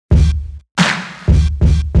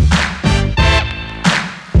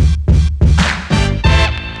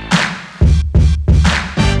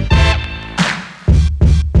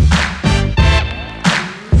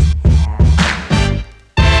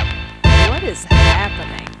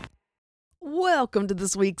happening? Welcome to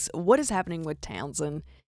this week's What is Happening with Townsend.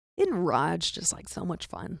 Isn't Raj just like so much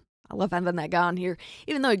fun? I love having that guy on here.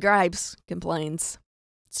 Even though he gripes, complains,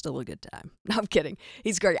 it's still a good time. No, I'm kidding.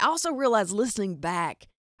 He's great. I also realized listening back,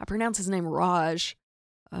 I pronounced his name Raj,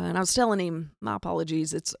 and I was telling him, my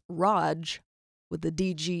apologies, it's Raj with the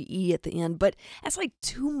DGE at the end, but that's like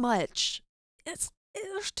too much.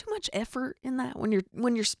 There's too much effort in that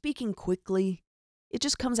when you're speaking quickly. It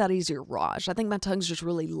just comes out easier, Raj. I think my tongue's just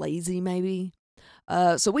really lazy, maybe.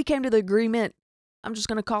 So we came to the agreement. I'm just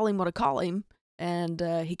going to call him what I call him, and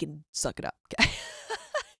he can suck it up. Okay.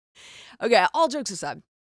 Okay, all jokes aside,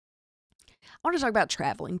 I want to talk about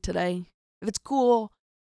traveling today. If it's cool,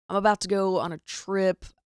 I'm about to go on a trip.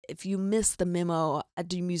 If you missed the memo, I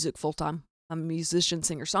do music full time. I'm a musician,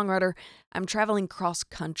 singer, songwriter. I'm traveling cross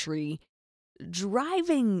country.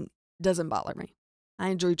 Driving doesn't bother me. I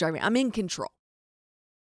enjoy driving. I'm in control.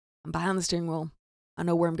 I'm behind the steering wheel. I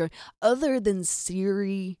know where I'm going. Other than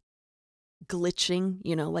Siri glitching,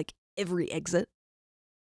 like every exit,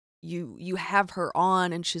 you have her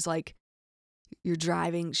on and she's like, you're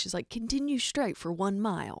driving. She's like, continue straight for 1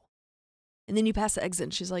 mile. And then you pass the exit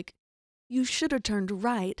and she's like, you should have turned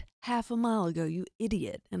right half a mile ago, you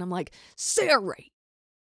idiot. And I'm like, Siri,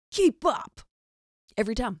 keep up.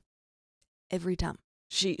 Every time. Every time.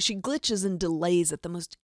 She glitches and delays at the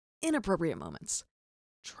most inappropriate moments.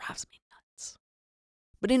 Drives me nuts.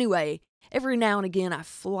 But anyway, every now and again I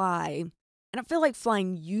fly, and I feel like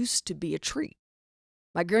flying used to be a treat.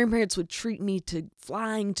 My grandparents would treat me to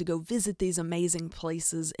flying to go visit these amazing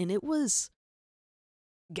places, and it was,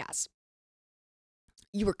 guys,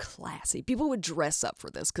 you were classy. People would dress up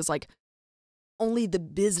for this because, like, only the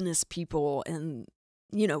business people and,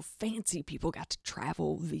 fancy people got to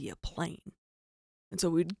travel via plane. And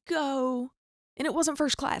so we'd go. And it wasn't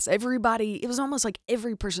first class. It was almost like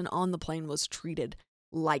every person on the plane was treated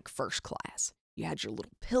like first class. You had your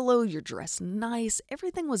little pillow, you're dressed nice.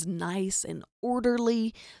 Everything was nice and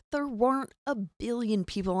orderly. There weren't a billion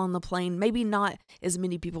people on the plane. Maybe not as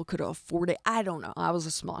many people could afford it. I don't know. I was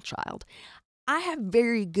a small child. I have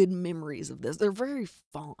very good memories of this. They're very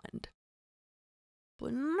fond.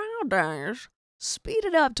 But nowadays, speed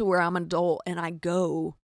it up to where I'm an adult and I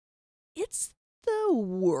go, it's the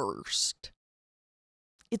worst.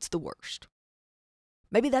 It's the worst.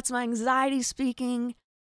 Maybe that's my anxiety speaking.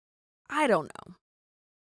 I don't know.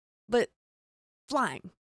 But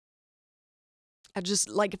flying.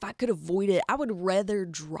 If I could avoid it, I would rather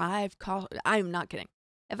drive. I am not kidding.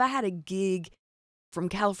 If I had a gig from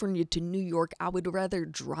California to New York, I would rather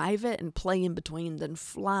drive it and play in between than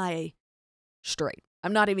fly straight.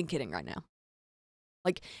 I'm not even kidding right now.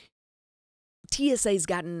 Like, TSA's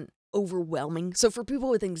gotten overwhelming. So for people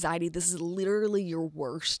with anxiety, this is literally your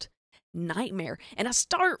worst nightmare. And I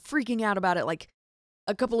start freaking out about it like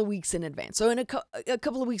a couple of weeks in advance. So in a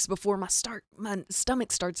couple of weeks before my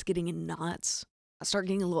stomach starts getting in knots. I start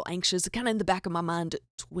getting a little anxious, kind of in the back of my mind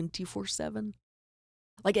 24/7.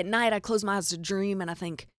 Like at night, I close my eyes to dream and I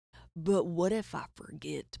think, but what if I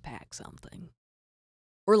forget to pack something?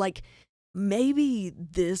 Or like, maybe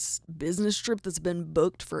this business trip that's been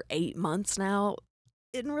booked for 8 months now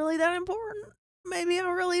isn't really that important. Maybe I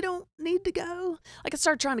really don't need to go. Like I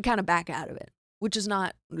start trying to kind of back out of it, that's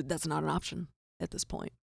not an option at this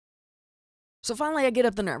point. So finally I get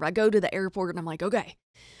up the nerve. I go to the airport and I'm like, okay,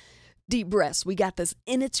 deep breaths. We got this.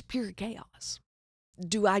 And it's pure chaos.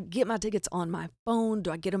 Do I get my tickets on my phone?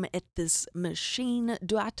 Do I get them at this machine?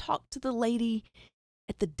 Do I talk to the lady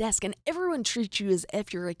at the desk? And everyone treats you as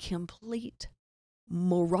if you're a complete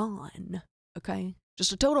moron. Okay?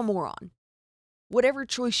 Just a total moron. Whatever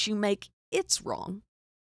choice you make, it's wrong.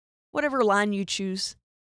 Whatever line you choose,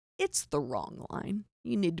 it's the wrong line.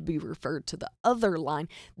 You need to be referred to the other line.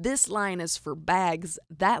 This line is for bags.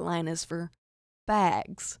 That line is for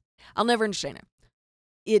bags. I'll never understand it.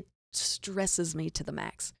 It stresses me to the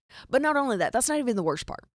max. But not only that, that's not even the worst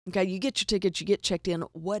part. Okay, you get your tickets, you get checked in,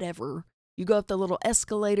 whatever. You go up the little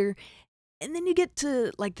escalator, and then you get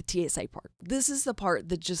to like the TSA part. This is the part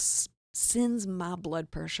that just sends my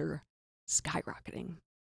blood pressure skyrocketing.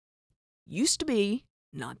 Used to be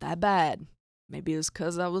not that bad. Maybe it was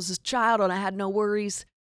because I was a child and I had no worries.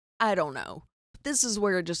 I don't know. But this is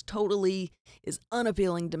where it just totally is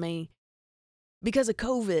unappealing to me because of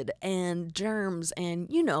COVID and germs and,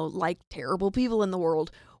 like terrible people in the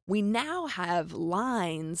world. We now have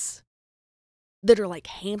lines that are like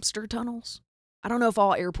hamster tunnels. I don't know if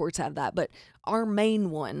all airports have that, but our main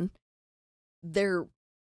one, they're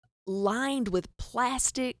lined with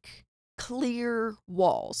plastic clear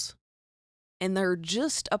walls. And they're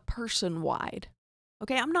just a person wide.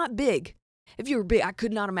 Okay, I'm not big. If you were big, I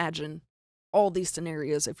could not imagine all these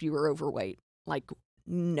scenarios if you were overweight. Like,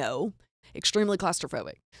 no. Extremely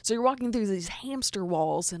claustrophobic. So you're walking through these hamster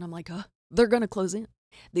walls, and I'm like, they're going to close in.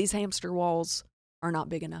 These hamster walls are not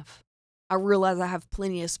big enough. I realize I have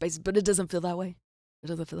plenty of space, but it doesn't feel that way. It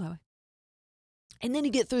doesn't feel that way. And then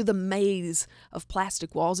you get through the maze of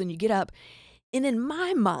plastic walls and you get up. And in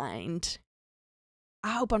my mind,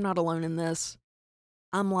 I hope I'm not alone in this.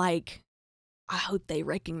 I'm like, I hope they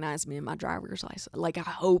recognize me in my driver's license. Like, I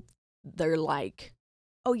hope they're like,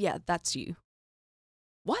 oh yeah, that's you.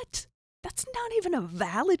 What? That's not even a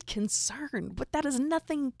valid concern, but that is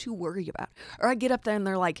nothing to worry about. Or I get up there and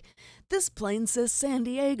they're like, this plane says San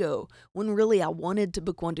Diego, when really I wanted to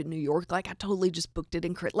book one to New York. Like, I totally just booked it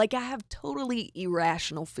in like, I have totally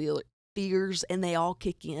irrational fears, and they all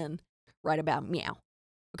kick in right about meow.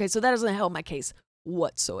 Okay, so that doesn't help my case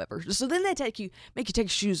whatsoever. So then they make you take your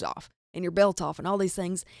shoes off and your belt off and all these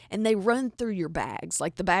things, and they run through your bags.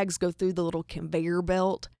 Like, the bags go through the little conveyor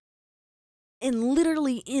belt. And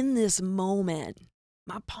literally in this moment,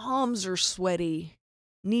 my palms are sweaty,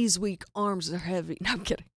 knees weak, arms are heavy. No, I'm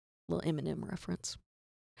kidding. Little Eminem reference.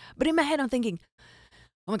 But in my head, I'm thinking,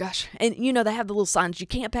 oh my gosh. And you know, they have the little signs. You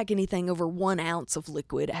can't pack anything over 1 ounce of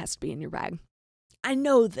liquid. It has to be in your bag. I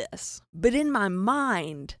know this, but in my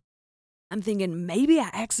mind, I'm thinking maybe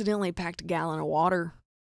I accidentally packed a gallon of water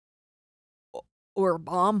or a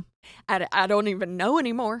bomb. I don't even know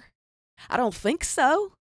anymore. I don't think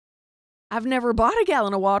so. I've never bought a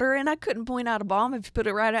gallon of water, and I couldn't point out a bomb if you put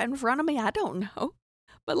it right out in front of me. I don't know.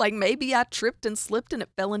 But like, maybe I tripped and slipped and it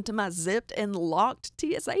fell into my zipped and locked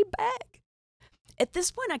TSA bag. At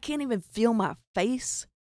this point, I can't even feel my face,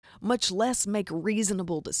 much less make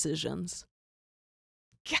reasonable decisions.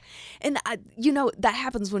 And that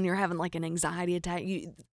happens when you're having like an anxiety attack.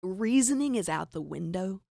 Reasoning is out the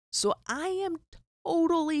window. So I am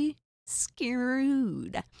totally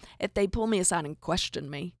screwed if they pull me aside and question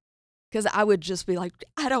me. Because I would just be like,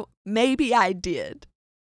 maybe I did.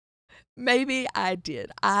 Maybe I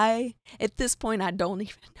did. At this point, I don't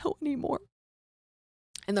even know anymore.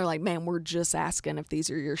 And they're like, man, we're just asking if these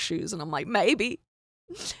are your shoes. And I'm like, maybe.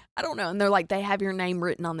 I don't know. And they're like, they have your name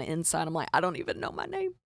written on the inside. I'm like, I don't even know my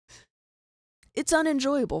name. It's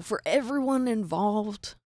unenjoyable for everyone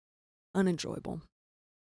involved. Unenjoyable.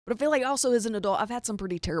 But I feel like also as an adult, I've had some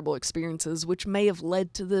pretty terrible experiences, which may have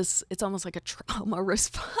led to this. It's almost like a trauma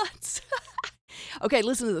response. Okay,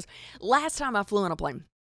 listen to this. Last time I flew on a plane,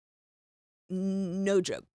 no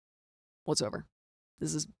joke whatsoever.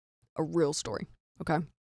 This is a real story, okay?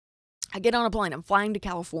 I get on a plane. I'm flying to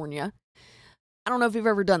California. I don't know if you've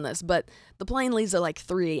ever done this, but the plane leaves at like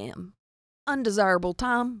 3 a.m. Undesirable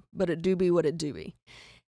time, but it do be what it do be.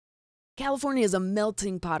 California is a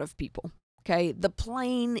melting pot of people. Okay, the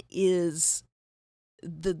plane is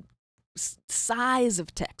the size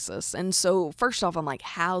of Texas. And so first off, I'm like,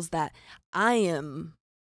 how's that? Do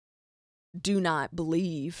not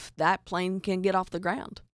believe that plane can get off the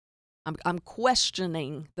ground. I'm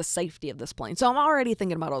questioning the safety of this plane. So I'm already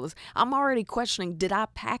thinking about all this. I'm already questioning, did I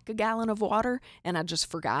pack a gallon of water and I just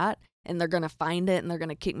forgot? And they're going to find it and they're going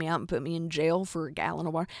to kick me out and put me in jail for a gallon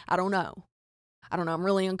of water? I don't know. I'm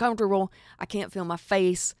really uncomfortable. I can't feel my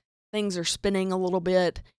face. Things are spinning a little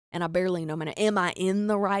bit, and I barely know my name. Am I in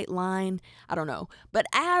the right line? I don't know. But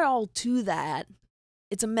add all to that,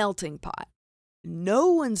 it's a melting pot. No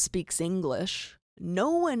one speaks English.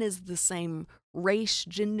 No one is the same race,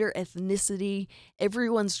 gender, ethnicity.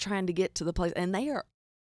 Everyone's trying to get to the place, and they are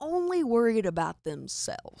only worried about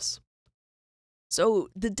themselves. So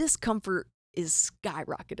the discomfort is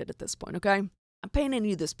skyrocketed at this point, okay? I'm painting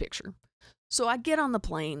you this picture. So I get on the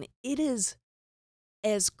plane. It is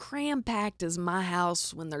as cram-packed as my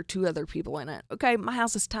house when there are 2 other people in it. Okay, my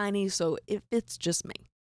house is tiny, so it's just me.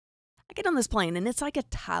 I get on this plane, and it's like a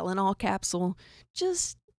Tylenol capsule,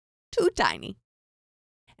 just too tiny.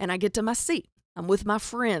 And I get to my seat. I'm with my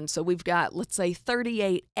friend, so we've got, let's say,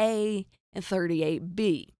 38A and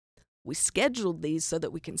 38B. We scheduled these so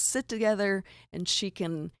that we can sit together, and she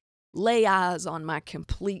can lay eyes on my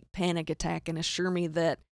complete panic attack and assure me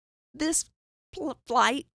that this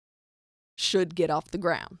flight should get off the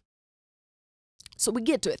ground. So we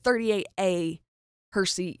get to it. 38A, her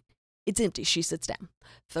seat, it's empty. She sits down.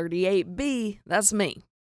 38B, that's me.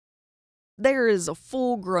 There is a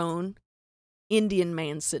full-grown Indian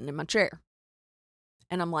man sitting in my chair.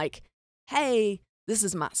 And I'm like, hey, this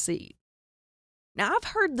is my seat. Now,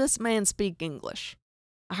 I've heard this man speak English.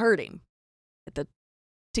 I heard him at the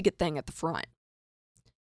ticket thing at the front.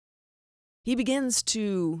 He begins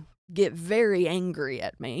to get very angry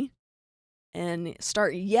at me and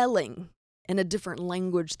start yelling in a different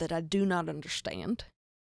language that I do not understand.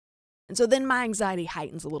 And so then my anxiety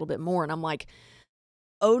heightens a little bit more, and I'm like,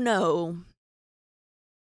 oh no,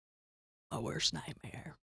 my worst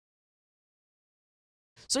nightmare.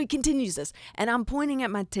 So he continues this, and I'm pointing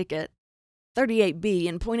at my ticket, 38B,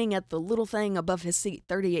 and pointing at the little thing above his seat,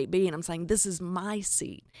 38B, and I'm saying, this is my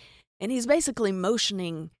seat. And he's basically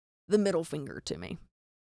motioning the middle finger to me.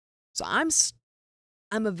 So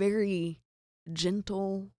I'm a very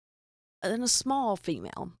gentle and a small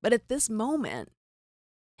female. But at this moment,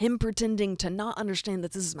 him pretending to not understand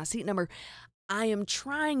that this is my seat number, I am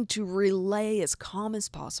trying to relay as calm as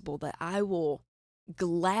possible that I will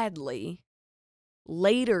gladly,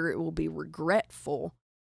 later it will be regretful,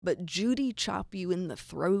 but Judy chop you in the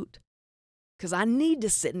throat, because I need to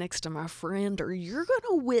sit next to my friend or you're going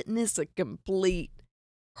to witness a complete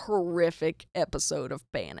horrific episode of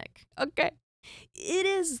panic. Okay? It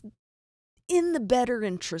is in the better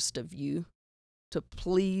interest of you to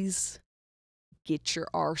please get your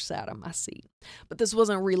arse out of my seat. But this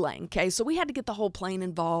wasn't relaying, okay? So we had to get the whole plane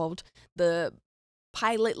involved. The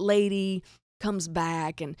pilot lady comes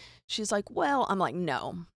back and she's like, well, I'm like,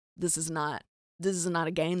 no, this is not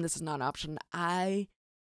a game. This is not an option.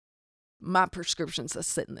 My prescription says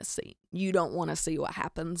sit in this seat. You don't want to see what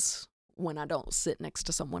happens when I don't sit next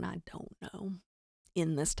to someone I don't know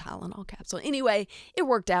in this Tylenol capsule. Anyway, it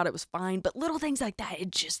worked out. It was fine. But little things like that, it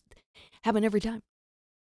just happened every time.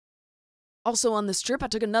 Also on this trip, I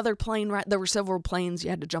took another plane ride. There were several planes you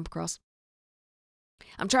had to jump across.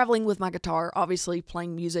 I'm traveling with my guitar, obviously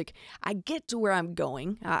playing music. I get to where I'm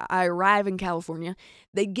going. I arrive in California.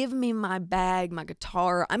 They give me my bag, my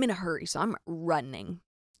guitar. I'm in a hurry, so I'm running,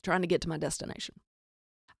 trying to get to my destination.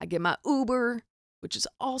 I get my Uber, which is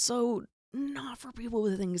also not for people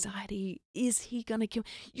with anxiety. Is he going to kill?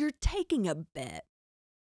 You're taking a bet.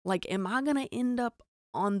 Like, am I going to end up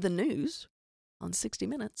on the news on 60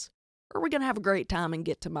 Minutes? Or are we going to have a great time and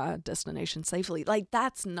get to my destination safely? Like,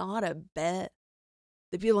 that's not a bet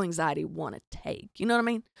that people with anxiety want to take. You know what I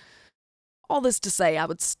mean? All this to say, I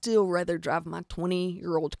would still rather drive my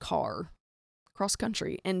 20-year-old car cross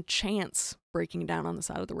country and chance breaking down on the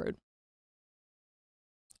side of the road.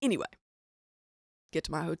 Anyway, get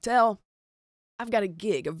to my hotel. I've got a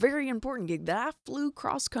gig, a very important gig that I flew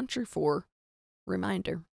cross country for.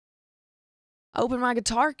 Reminder. I open my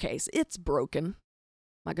guitar case. It's broken.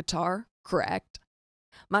 My guitar cracked.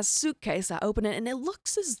 My suitcase, I open it, and it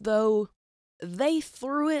looks as though they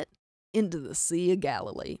threw it into the Sea of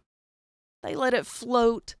Galilee. They let it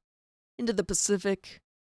float into the Pacific,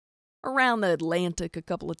 around the Atlantic a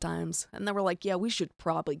couple of times, and they were like, yeah, we should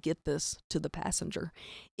probably get this to the passenger.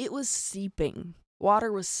 It was seeping.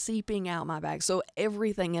 Water was seeping out my bag, so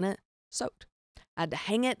everything in it soaked. I had to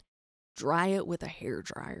hang it, dry it with a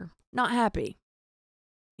hairdryer. Not happy.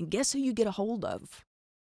 And guess who you get a hold of?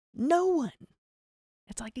 No one.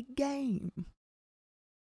 It's like a game.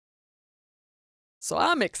 So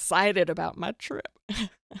I'm excited about my trip.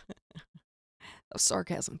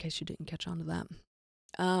 Sarcasm, in case you didn't catch on to that.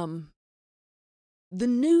 The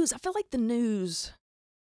news, I feel like the news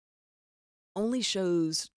only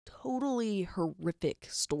shows totally horrific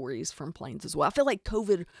stories from planes as well. I feel like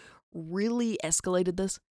COVID really escalated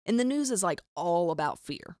this. And the news is like all about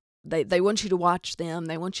fear. They want you to watch them.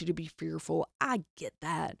 They want you to be fearful. I get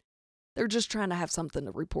that. They're just trying to have something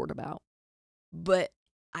to report about. But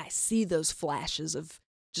I see those flashes of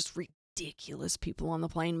just ridiculous people on the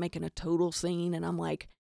plane making a total scene. And I'm like,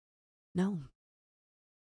 no,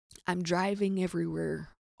 I'm driving everywhere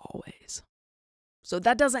always. So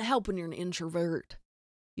that doesn't help when you're an introvert.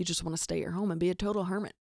 You just want to stay at home and be a total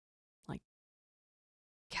hermit. Like,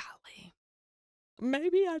 golly,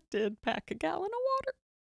 maybe I did pack a gallon of water.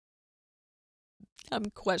 I'm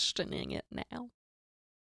questioning it now.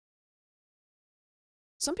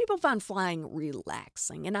 Some people find flying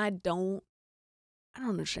relaxing, and I don't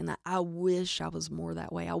understand that. I wish I was more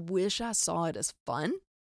that way. I wish I saw it as fun.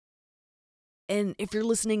 And if you're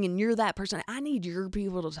listening and you're that person, I need your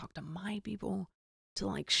people to talk to my people to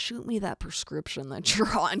like shoot me that prescription that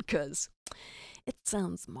you're on, because it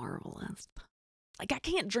sounds marvelous. Like, I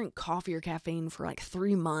can't drink coffee or caffeine for like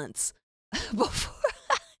 3 months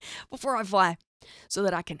before I fly, so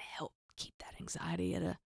that I can help keep that anxiety at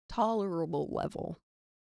a tolerable level.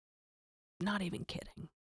 Not even kidding.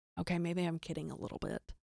 Okay, maybe I'm kidding a little bit.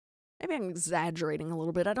 Maybe I'm exaggerating a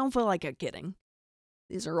little bit. I don't feel like I'm kidding.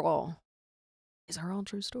 These are all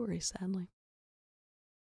true stories, sadly.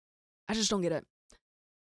 I just don't get it.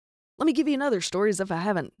 Let me give you another story, as if I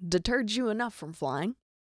haven't deterred you enough from flying.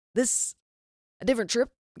 A different trip,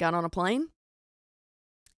 got on a plane,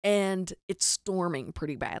 and it's storming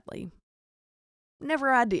pretty badly.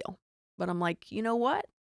 Never ideal. But I'm like, you know what?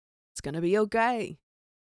 It's going to be okay.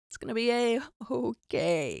 It's going to be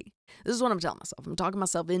okay. This is what I'm telling myself. I'm talking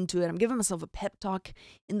myself into it. I'm giving myself a pep talk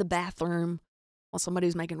in the bathroom while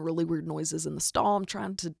somebody's making really weird noises in the stall. I'm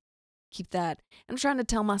trying to keep that. I'm trying to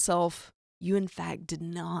tell myself, you in fact did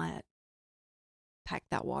not pack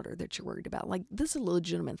that water that you're worried about. Like, this is a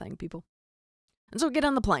legitimate thing, people. And so we get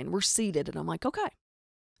on the plane. We're seated, and I'm like, okay.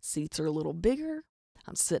 Seats are a little bigger.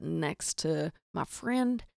 I'm sitting next to my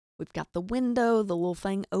friend. We've got the window, the little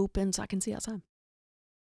thing open so I can see outside.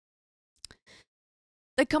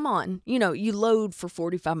 They come on. You know, you load for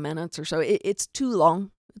 45 minutes or so. It's too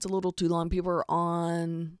long. It's a little too long. People are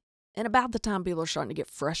on. And about the time people are starting to get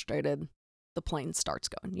frustrated, the plane starts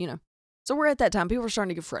going, you know. So we're at that time. People are starting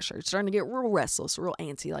to get frustrated, starting to get real restless, real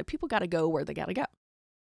antsy. Like, people got to go where they got to go.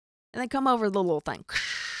 And they come over the little thing.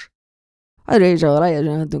 And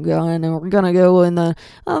we're going to go in the,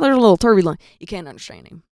 there's a little turbulent. You can't understand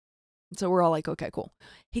him. So we're all like, okay, cool.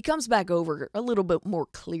 He comes back over a little bit more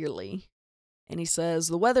clearly. And he says,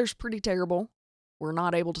 the weather's pretty terrible. We're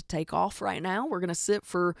not able to take off right now. We're going to sit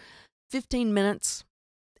for 15 minutes.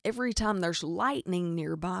 Every time there's lightning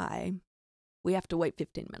nearby, we have to wait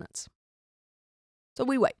 15 minutes. So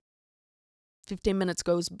we wait. 15 minutes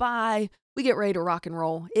goes by. We get ready to rock and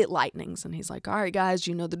roll. It lightnings. And he's like, all right, guys,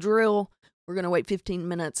 you know the drill. We're going to wait 15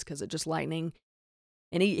 minutes because it just lightning.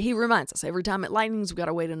 And he reminds us, every time it lightnings, we've got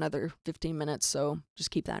to wait another 15 minutes. So just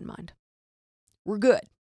keep that in mind. We're good.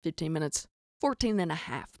 15 minutes, 14 and a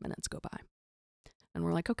half minutes go by. And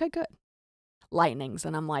we're like, okay, good. Lightnings.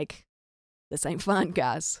 And I'm like, this ain't fun,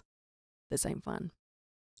 guys. This ain't fun.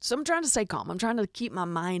 So I'm trying to stay calm. I'm trying to keep my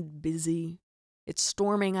mind busy. It's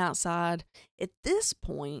storming outside. At this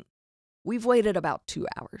point, we've waited about 2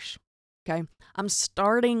 hours. Okay. I'm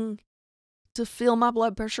starting to feel my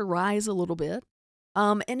blood pressure rise a little bit.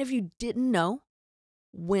 And if you didn't know,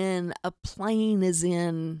 when a plane is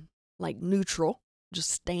in like neutral, just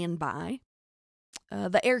stand by,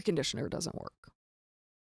 the air conditioner doesn't work.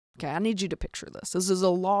 Okay, I need you to picture this. This is a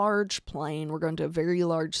large plane. We're going to a very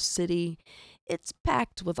large city. It's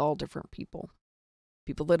packed with all different people.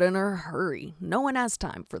 People that are in a hurry. No one has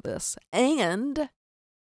time for this. And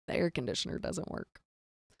the air conditioner doesn't work.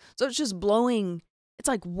 So it's just blowing. It's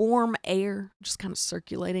like warm air, just kind of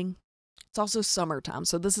circulating. It's also summertime,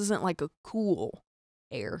 so this isn't like a cool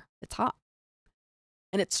air. It's hot.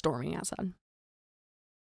 And it's storming outside.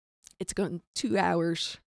 It's going 2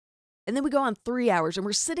 hours. And then we go on 3 hours, and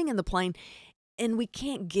we're sitting in the plane, and we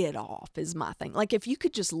can't get off is my thing. Like, if you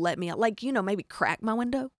could just let me out, like, you know, maybe crack my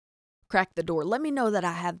window, crack the door. Let me know that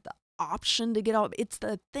I have the option to get off. It's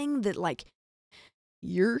the thing that, like,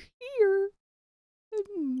 you're here.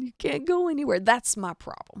 You can't go anywhere. That's my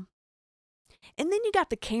problem. And then you got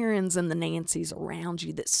the Karens and the Nancys around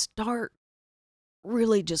you that start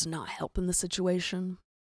really just not helping the situation.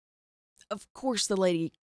 Of course, the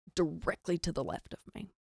lady directly to the left of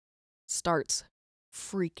me starts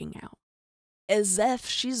freaking out, as if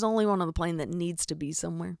she's the only one on the plane that needs to be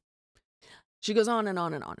somewhere. She goes on and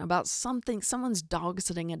on and on about something, someone's dog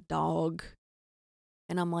sitting a dog.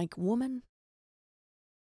 And I'm like, woman,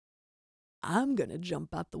 I'm going to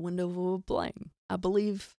jump out the window of a plane. I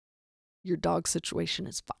believe your dog situation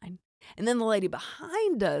is fine. And then the lady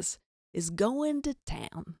behind us is going to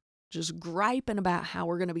town, just griping about how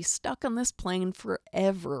we're going to be stuck on this plane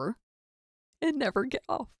forever and never get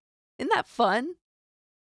off. Isn't that fun?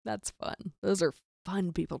 That's fun. Those are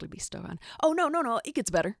fun people to be stuck on. Oh, no. It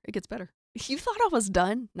gets better. It gets better. You thought I was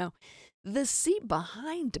done? No. The seat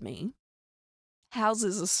behind me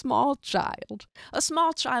houses a small child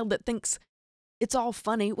that thinks it's all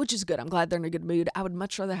funny, which is good. I'm glad they're in a good mood. I would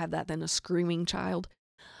much rather have that than a screaming child.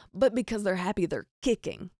 But because they're happy, they're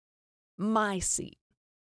kicking my seat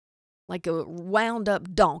like a wound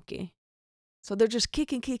up donkey. So they're just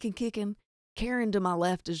kicking. Karen to my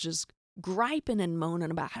left is just griping and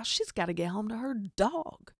moaning about how she's got to get home to her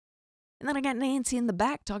dog. And then I got Nancy in the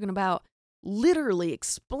back talking about literally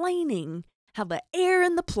explaining how the air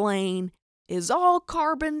in the plane is all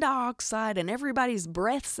carbon dioxide and everybody's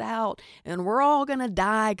breath's out and we're all going to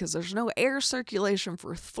die because there's no air circulation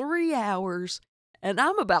for 3 hours. And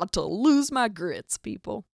I'm about to lose my grits,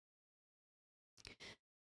 people.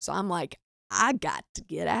 So I'm like, I got to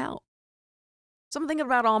get out. So I'm thinking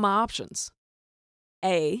about all my options.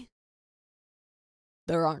 A,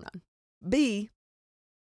 there are none. B,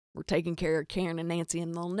 we're taking care of Karen and Nancy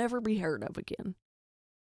and they'll never be heard of again.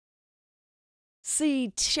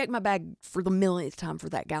 C, check my bag for the millionth time for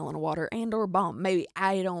that gallon of water and or bomb. Maybe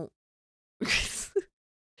I don't.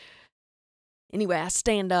 Anyway, I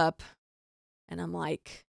stand up and I'm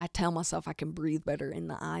like, I tell myself I can breathe better in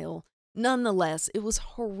the aisle. Nonetheless, it was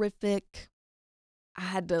horrific. I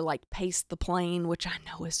had to like pace the plane, which I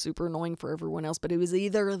know is super annoying for everyone else, but it was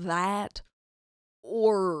either that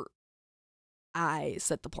or I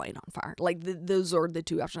set the plane on fire. Like those are the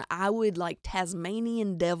two options. I would like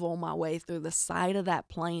Tasmanian devil my way through the side of that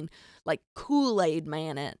plane, like Kool-Aid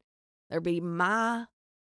man it. There'd be my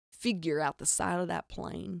figure out the side of that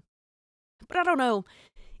plane. But I don't know,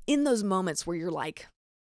 in those moments where you're like,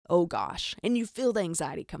 oh gosh, and you feel the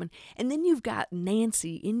anxiety coming, and then you've got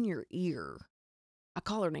Nancy in your ear. I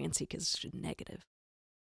call her Nancy because she's negative.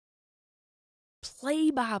 Play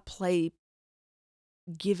by play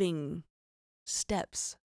giving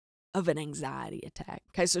steps of an anxiety attack.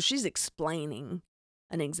 Okay, so she's explaining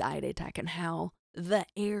an anxiety attack and how the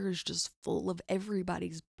air is just full of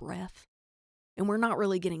everybody's breath and we're not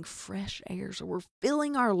really getting fresh air. So we're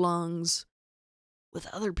filling our lungs with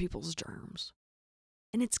other people's germs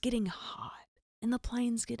and it's getting hot and the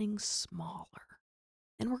plane's getting smaller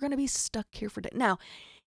and we're going to be stuck here for days. Now,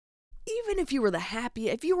 even if you were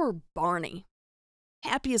if you were Barney,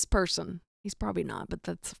 happiest person, he's probably not, but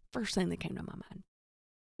that's the first thing that came to my mind.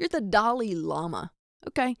 You're the Dalai Lama,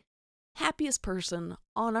 okay? Happiest person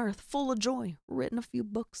on earth, full of joy. Written a few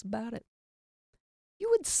books about it. You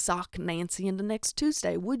would sock Nancy into next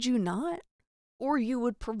Tuesday, would you not? Or you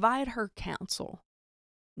would provide her counsel.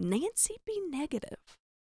 Nancy be negative,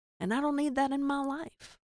 and I don't need that in my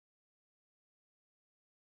life.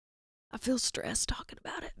 I feel stressed talking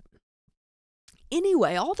about it.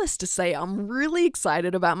 Anyway, all this to say, I'm really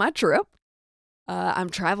excited about my trip. I'm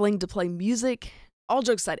traveling to play music. All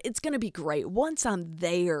jokes aside, it's going to be great. Once I'm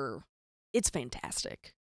there, it's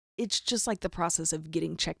fantastic. It's just like the process of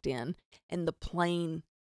getting checked in and the plane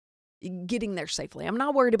getting there safely. I'm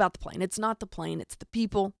not worried about the plane. It's not the plane. It's the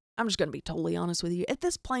people. I'm just going to be totally honest with you. If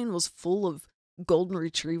this plane was full of golden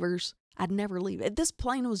retrievers, I'd never leave. If this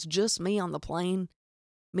plane was just me on the plane,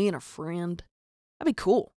 me and a friend, that'd be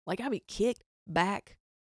cool. Like, I'd be kicked back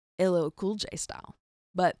LL Cool J style.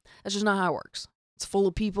 But that's just not how it works. It's full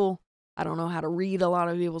of people. I don't know how to read a lot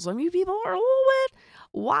of people. Some of you people are a little bit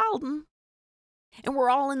wild. And we're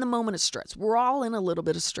all in the moment of stress. We're all in a little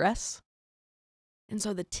bit of stress. And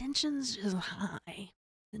so the tension's just high.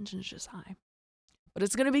 Tension's just high. But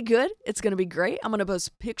it's going to be good. It's going to be great. I'm going to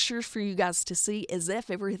post pictures for you guys to see as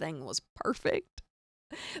if everything was perfect.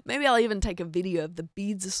 Maybe I'll even take a video of the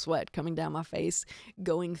beads of sweat coming down my face,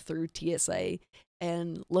 going through TSA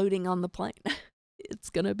and loading on the plane. It's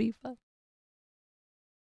going to be fun.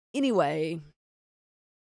 Anyway,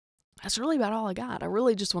 that's really about all I got. I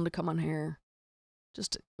really just wanted to come on here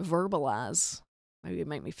just to verbalize. Maybe it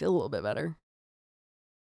make me feel a little bit better.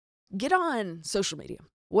 Get on social media.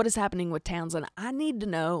 What is happening with Townsend? I need to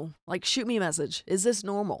know. Like, shoot me a message. Is this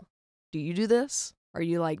normal? Do you do this? Are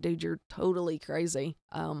you like, dude, you're totally crazy?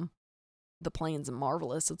 The plane's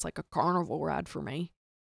marvelous. It's like a carnival ride for me.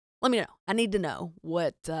 Let me know. I need to know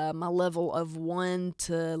what my level of 1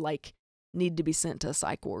 to like need to be sent to a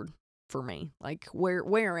psych ward for me. Like,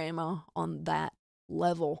 where am I on that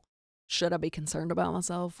level? Should I be concerned about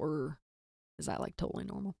myself, or is that like totally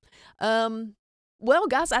normal? Well,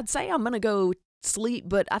 guys, I'd say I'm gonna go sleep,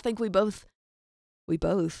 but I think we both,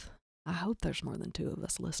 I hope there's more than 2 of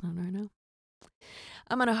us listening right now.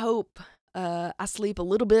 I'm gonna hope I sleep a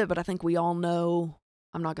little bit, but I think we all know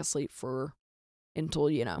I'm not gonna sleep until,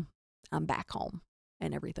 I'm back home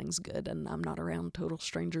and everything's good and I'm not around total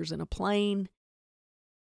strangers in a plane.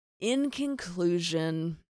 In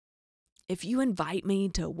conclusion, if you invite me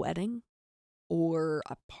to a wedding or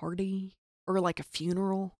a party or like a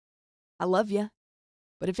funeral, I love you.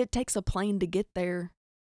 But if it takes a plane to get there,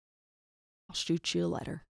 I'll shoot you a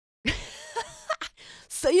letter.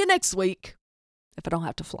 See you next week if I don't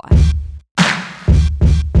have to fly.